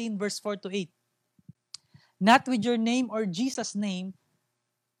 13, verse 4 to 8. Not with your name or Jesus' name,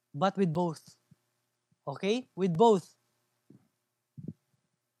 but with both. Okay? With both.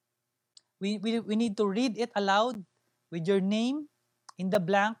 We need to read it aloud with your name in the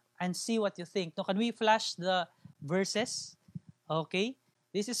blank and see what you think. Now, can we flash the verses? Okay?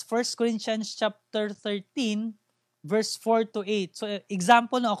 This is 1 Corinthians chapter 13, verse 4 to 8. So,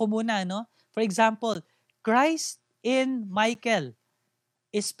 example, no, ako muna, no? For example, Christ in Michael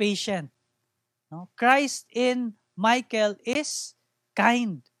is patient. No? Christ in Michael is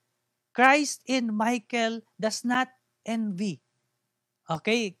kind. Christ in Michael does not envy.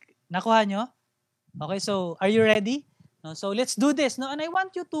 Okay? Nakuha nyo? Okay, so are you ready? No, so let's do this. No, and I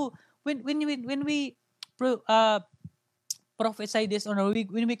want you to when we prophesy this or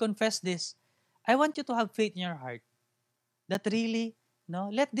when we confess this, I want you to have faith in your heart that really, no,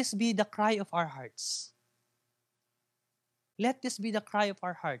 let this be the cry of our hearts. Let this be the cry of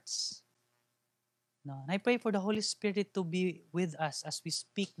our hearts. No, and I pray for the Holy Spirit to be with us as we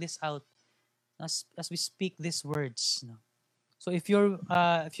speak this out, as we speak these words. No. So if you're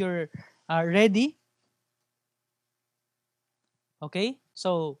ready, okay.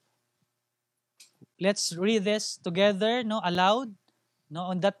 So let's read this together, no, aloud. No,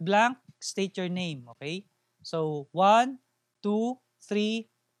 on that blank, state your name, okay? So, 1, 2, 3,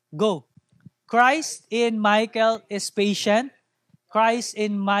 go. Christ in Michael is patient. Christ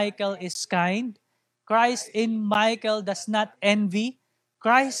in Michael is kind. Christ in Michael does not envy.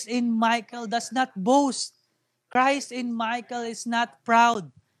 Christ in Michael does not boast. Christ in Michael is not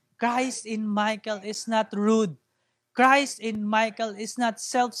proud. Christ in Michael is not rude. Christ in Michael is not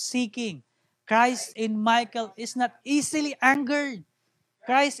self-seeking. Christ in Michael is not easily angered.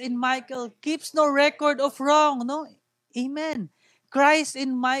 Christ in Michael keeps no record of wrong. No? Amen. Christ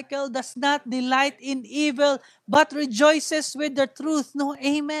in Michael does not delight in evil, but rejoices with the truth. No?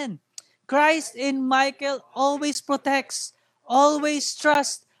 Amen. Christ in Michael always protects, always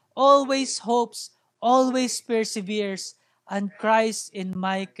trusts, always hopes, always perseveres, and Christ in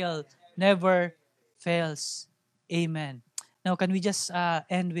Michael never fails. Amen. Now, can we just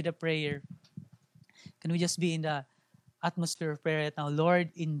end with a prayer? Can we just be in the atmosphere of prayer right now? Lord,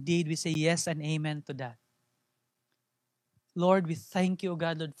 indeed, we say yes and amen to that. Lord, we thank you,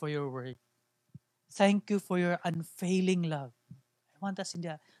 God, Lord, for your word. Thank you for your unfailing love. I want us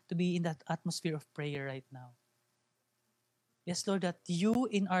to be in that atmosphere of prayer right now. Yes, Lord, that you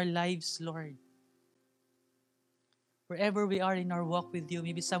in our lives, Lord, wherever we are in our walk with you,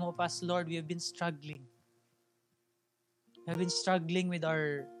 maybe some of us, Lord, we have been struggling. We have been struggling with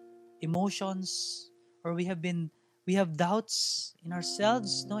our emotions, or we have doubts in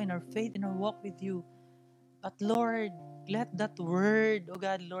ourselves, no, in our faith, in our walk with you. But Lord, let that word, oh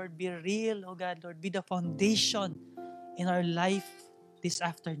God, Lord, be real, oh God, Lord, be the foundation in our life this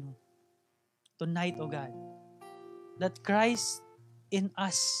afternoon, tonight, oh God. That Christ in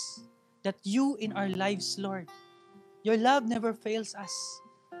us, that you in our lives, Lord, your love never fails us.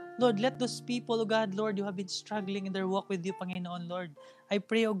 Lord, let those people, oh God, Lord, who have been struggling in their walk with you, Panginoon, Lord, I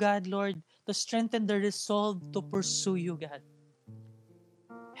pray, oh God, Lord, to strengthen their resolve to pursue you, God.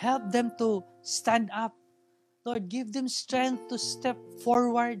 Help them to stand up. Lord, give them strength to step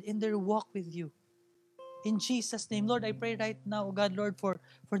forward in their walk with you. In Jesus' name, Lord, I pray right now, oh God, Lord, for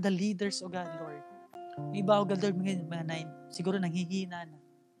the leaders, oh God, Lord. May iba, oh God, Lord, siguro nanghihina na.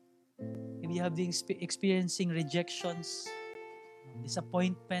 Maybe you have been experiencing rejections,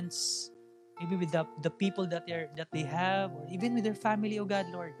 disappointments, maybe with the people that they have, or even with their family, oh God,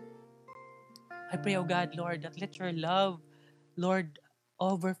 Lord. I pray, oh God, Lord, that let your love, Lord,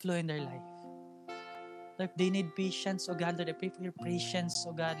 overflow in their life. Lord, they need patience, oh God, Lord. I pray for your patience,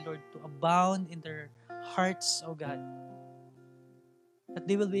 oh God, Lord, to abound in their hearts, oh God. That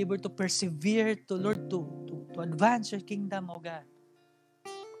they will be able to persevere to, Lord, to advance your kingdom, oh God.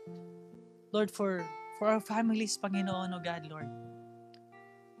 Lord, for our families, Panginoon, O God, Lord.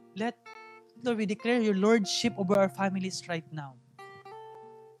 Lord, we declare your Lordship over our families right now.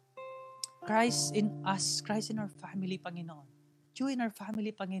 Christ in us, Christ in our family, Panginoon. You in our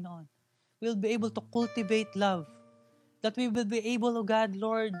family, Panginoon. We'll be able to cultivate love. That we will be able, O God,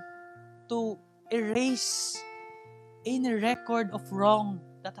 Lord, to erase any record of wrong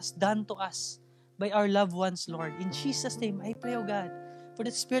that has done to us by our loved ones, Lord. In Jesus' name, I pray, O God, for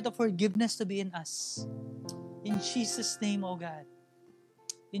the spirit of forgiveness to be in us. In Jesus' name, O God.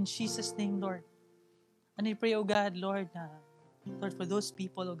 In Jesus' name, Lord. And I pray, O God, Lord, Lord, for those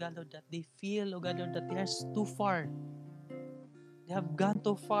people, O God, Lord, that they feel, O God, Lord, that they are too far. They have gone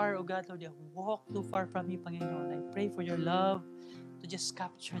too far, O God, Lord. They have walked too far from you, Panginoon. I pray for your love to just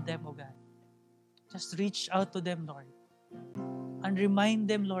capture them, O God. Just reach out to them, Lord. And remind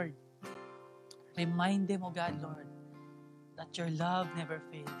them, Lord. Remind them, O God, Lord, that your love never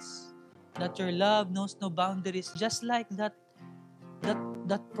fails. That your love knows no boundaries. Just like that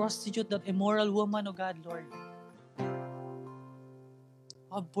prostitute, that immoral woman, O God, Lord,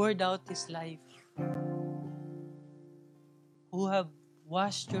 who have poured out his life, who have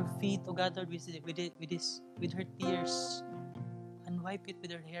washed your feet, O God, Lord, with her tears, and wipe it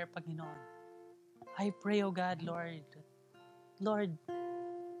with her hair, Panginoon. I pray, O God, Lord, I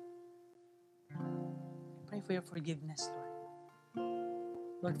pray for your forgiveness, Lord.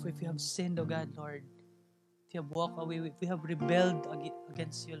 Lord, for if you have sinned, O God, Lord, if you have walked away, if we have rebelled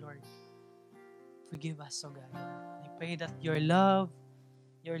against you, Lord, forgive us, O God. I pray that your love,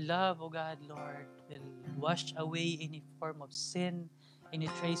 O God, Lord, will wash away any form of sin, any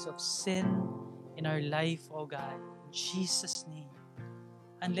trace of sin in our life, O God. In Jesus' name.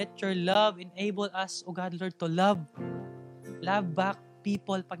 And let your love enable us, O God, Lord, to love back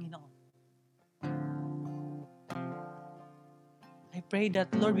people, Panginoon. I pray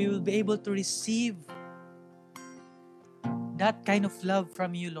that, Lord, we will be able to receive that kind of love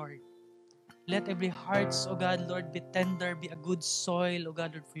from you, Lord. Let every heart, O God, Lord, be tender, be a good soil, O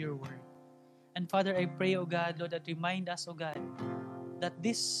God, Lord, for your word. And Father, I pray, O God, Lord, that remind us, O God, that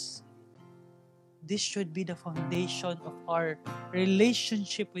this should be the foundation of our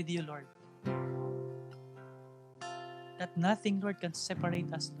relationship with you, Lord. That nothing, Lord, can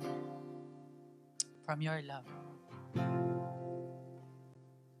separate us, Lord, from your love.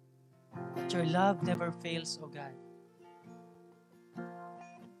 That your love never fails, O God.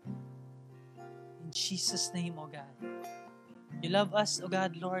 In Jesus' name, O God. You love us, O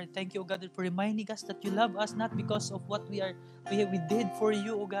God, Lord. Thank you, O God, for reminding us that you love us not because of what we did for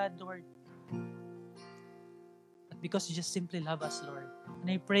you, O God, Lord, but because you just simply love us, Lord. And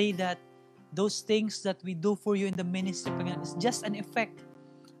I pray that those things that we do for you in the ministry, Panginoon, is just an effect.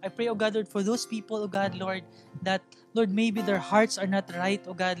 I pray, O God, Lord, for those people, O God, Lord, that, Lord, maybe their hearts are not right,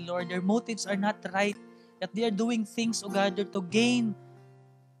 O God, Lord. Their motives are not right. That they are doing things, O God, Lord, to gain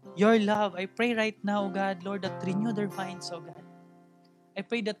your love. I pray right now, O God, Lord, that renew their minds, O God. I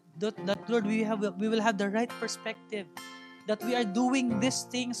pray that Lord, we will have the right perspective. That we are doing these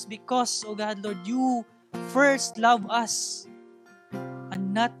things because, O God, Lord, you first love us.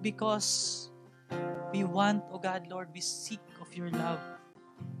 And not because we want, O God, Lord, we seek of your love.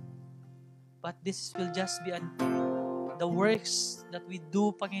 But this will just be the works that we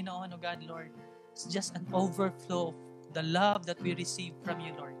do, Panginoon, O God, Lord. It's just an overflow of the love that we receive from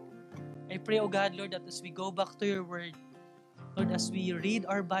you, Lord. I pray, O God, Lord, that as we go back to your word, Lord, as we read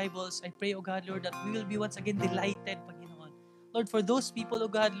our Bibles, I pray, O God, Lord, that we will be once again delighted, Panginoon. Lord, for those people, O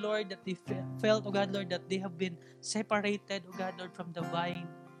God, Lord, that they felt, O God, Lord, that they have been separated, O God, Lord, from the vine,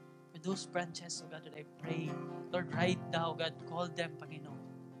 for those branches, O God, Lord, I pray, Lord, right now, O God, call them, Panginoon.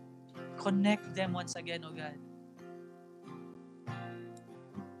 Connect them once again, O God.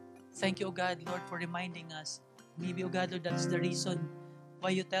 Thank you, O God, Lord, for reminding us. Maybe, O God, Lord, that's the reason why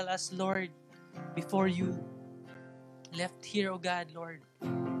you tell us, Lord, before you left here, O God, Lord,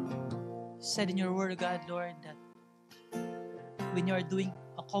 you said in your word, O God, Lord, that when you are doing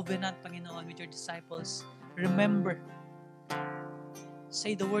a covenant, Panginoon, with your disciples, remember.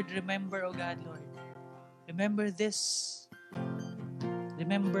 Say the word remember, O God, Lord. Remember this.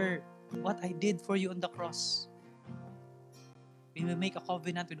 Remember what I did for you on the cross. We will make a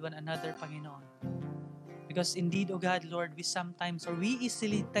covenant with one another, Panginoon. Because indeed, O God, Lord, we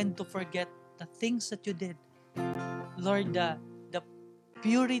easily tend to forget the things that you did. Lord, the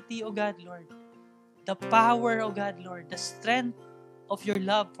purity, O God, Lord, the power, O God, Lord, the strength of your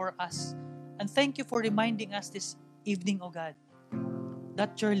love for us. And thank you for reminding us this evening, O God,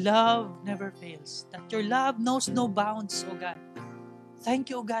 that your love never fails, that your love knows no bounds, O God. Thank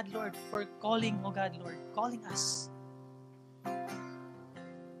you, O God, Lord, for calling, O God, Lord, calling us.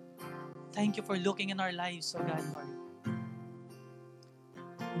 Thank you for looking in our lives, O God, Lord.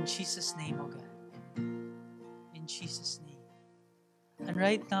 In Jesus' name, O God. In Jesus' name. And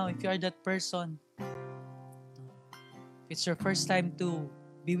right now, if you are that person, if it's your first time to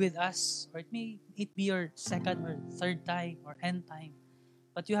be with us, or it be your second or third time or nth time,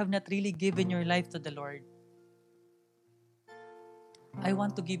 but you have not really given your life to the Lord, I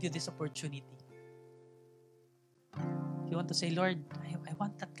want to give you this opportunity. You want to say, Lord, I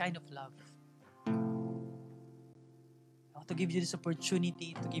want that kind of love. I want to give you this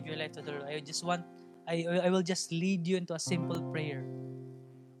opportunity to give your life to the Lord. I will just lead you into a simple prayer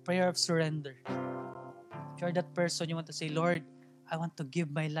of surrender. If you're that person, you want to say, Lord, I want to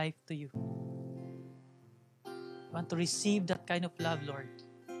give my life to you. I want to receive that kind of love, Lord.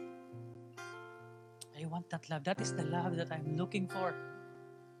 I want that love. That is the love that I'm looking for.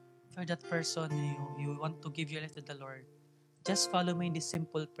 If you're that person, you want to give your life to the Lord, just follow me in this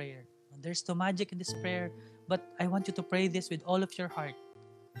simple prayer. There's no magic in this prayer, but I want you to pray this with all of your heart.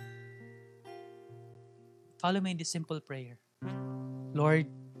 Follow me in this simple prayer. Lord,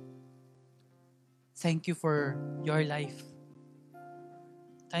 thank you for your life.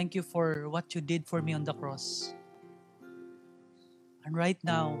 Thank you for what you did for me on the cross. And right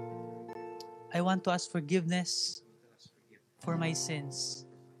now, I want to ask forgiveness for my sins.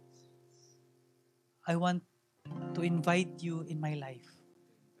 I want to invite you in my life.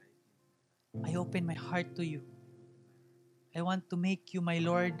 I open my heart to you. I want to make you my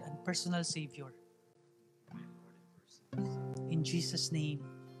Lord and personal Savior. In Jesus' name,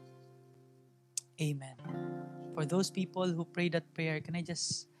 amen. For those people who pray that prayer, can I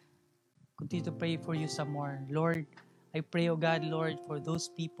just continue to pray for you some more? Lord, I pray, O God, Lord, for those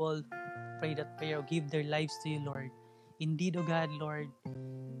people who pray that prayer, give their lives to you, Lord. Indeed, O God, Lord,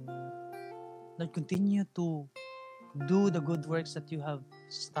 continue to do the good works that you have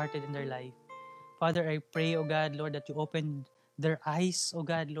started in their life. Father, I pray, O God, Lord, that you open their eyes, O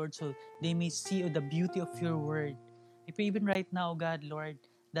God, Lord, so they may see the beauty of your word. I pray even right now, O God, Lord,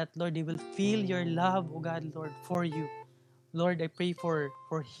 that, Lord, they will feel your love, O God, Lord, for you. Lord, I pray for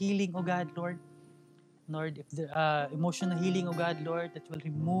healing, O God, Lord. Lord, if the emotional healing, O God, Lord, that you will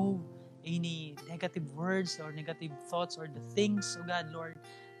remove any negative words or negative thoughts or the things, O God, Lord,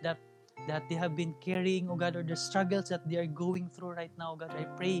 that they have been carrying, O God, or the struggles that they are going through right now, O God. I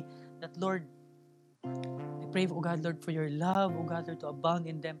pray that, Lord, I pray, O God, Lord, for your love, O God, Lord, to abound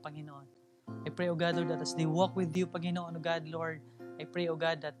in them, Panginoon. I pray, O God, Lord, that as they walk with you, Panginoon, O God, Lord, I pray, O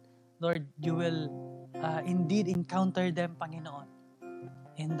God, that, Lord, you will indeed encounter them, Panginoon,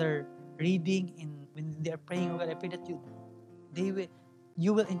 in their reading, when they are praying, O God. I pray that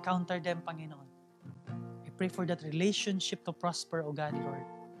you will encounter them, Panginoon. I pray for that relationship to prosper, O God, Lord,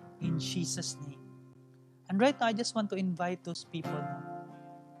 in Jesus' name. And right now, I just want to invite those people now.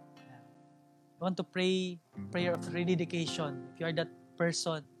 I want to pray prayer of rededication. If you are that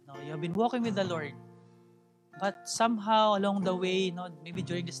person, you have been walking with the Lord, but somehow along the way, maybe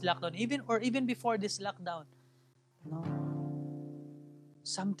during this lockdown, even before this lockdown,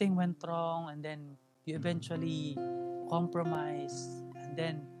 something went wrong, and then you eventually compromise, and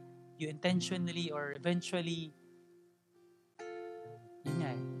then you intentionally or eventually,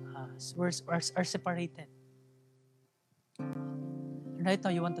 are separated. And right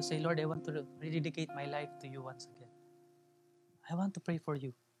now, you want to say, Lord, I want to rededicate my life to you once again. I want to pray for you.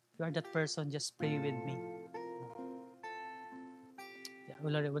 If you are that person, just pray with me.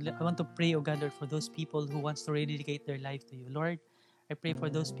 Lord, I want to pray, O God, Lord, for those people who wants to rededicate their life to you. Lord, I pray for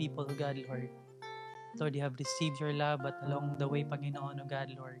those people, O God, Lord. Lord, you have received your love, but along the way, Panginoon, O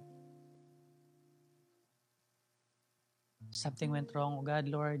God, Lord, something went wrong, O God,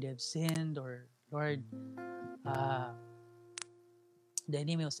 Lord, they have sinned, or Lord, the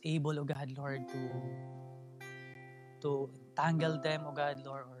enemy was able, O God, Lord, to entangle them, O God,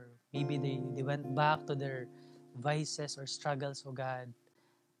 Lord, or maybe they went back to their vices or struggles, O God.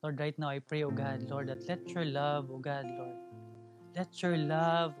 Lord, right now I pray, O God, Lord, that let your love, O God, Lord, let your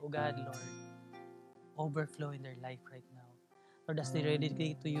love, O God, Lord, overflow in their life right now. Lord, as they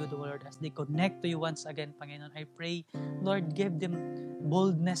dedicate to you, the Lord, as they connect to you once again, Panginoon, I pray, Lord, give them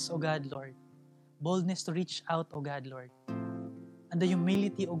boldness, O God, Lord. Boldness to reach out, O God, Lord. And the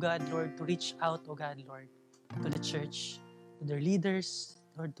humility, O God, Lord, to reach out, O God, Lord, to the church, to their leaders,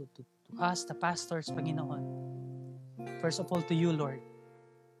 Lord, to us, the pastors, Panginoon. First of all, to you, Lord.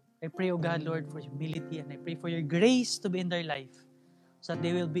 I pray, O God, Lord, for humility, and I pray for your grace to be in their life, so that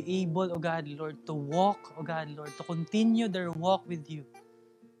they will be able, O God, Lord, to walk, O God, Lord, to continue their walk with you.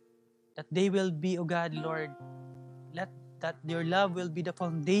 That they will be, O God, Lord, that your love will be the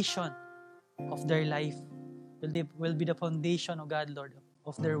foundation of their life, will be the foundation, O God, Lord,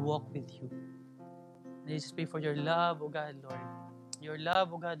 of their walk with you. And I just pray for your love, O God, Lord. Your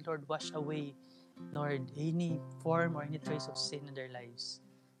love, O God, Lord, wash away, Lord, any form or any trace of sin in their lives.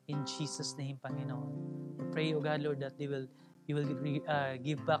 In Jesus' name, Panginoon. I pray, O God, Lord, that you will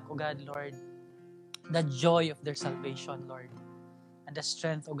give back, O God, Lord, the joy of their salvation, Lord. And the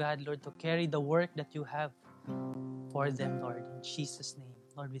strength, O God, Lord, to carry the work that you have for them, Lord. In Jesus' name.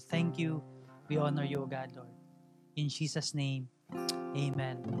 Lord, we thank you. We honor you, O God, Lord. In Jesus' name,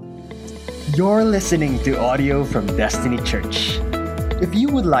 amen. You're listening to audio from Destiny Church. If you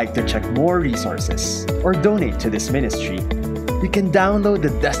would like to check more resources or donate to this ministry, you can download the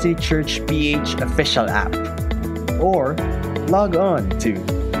Destiny Church PH official app or log on to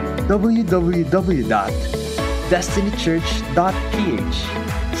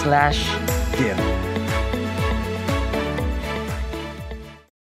www.destinychurch.ph/give.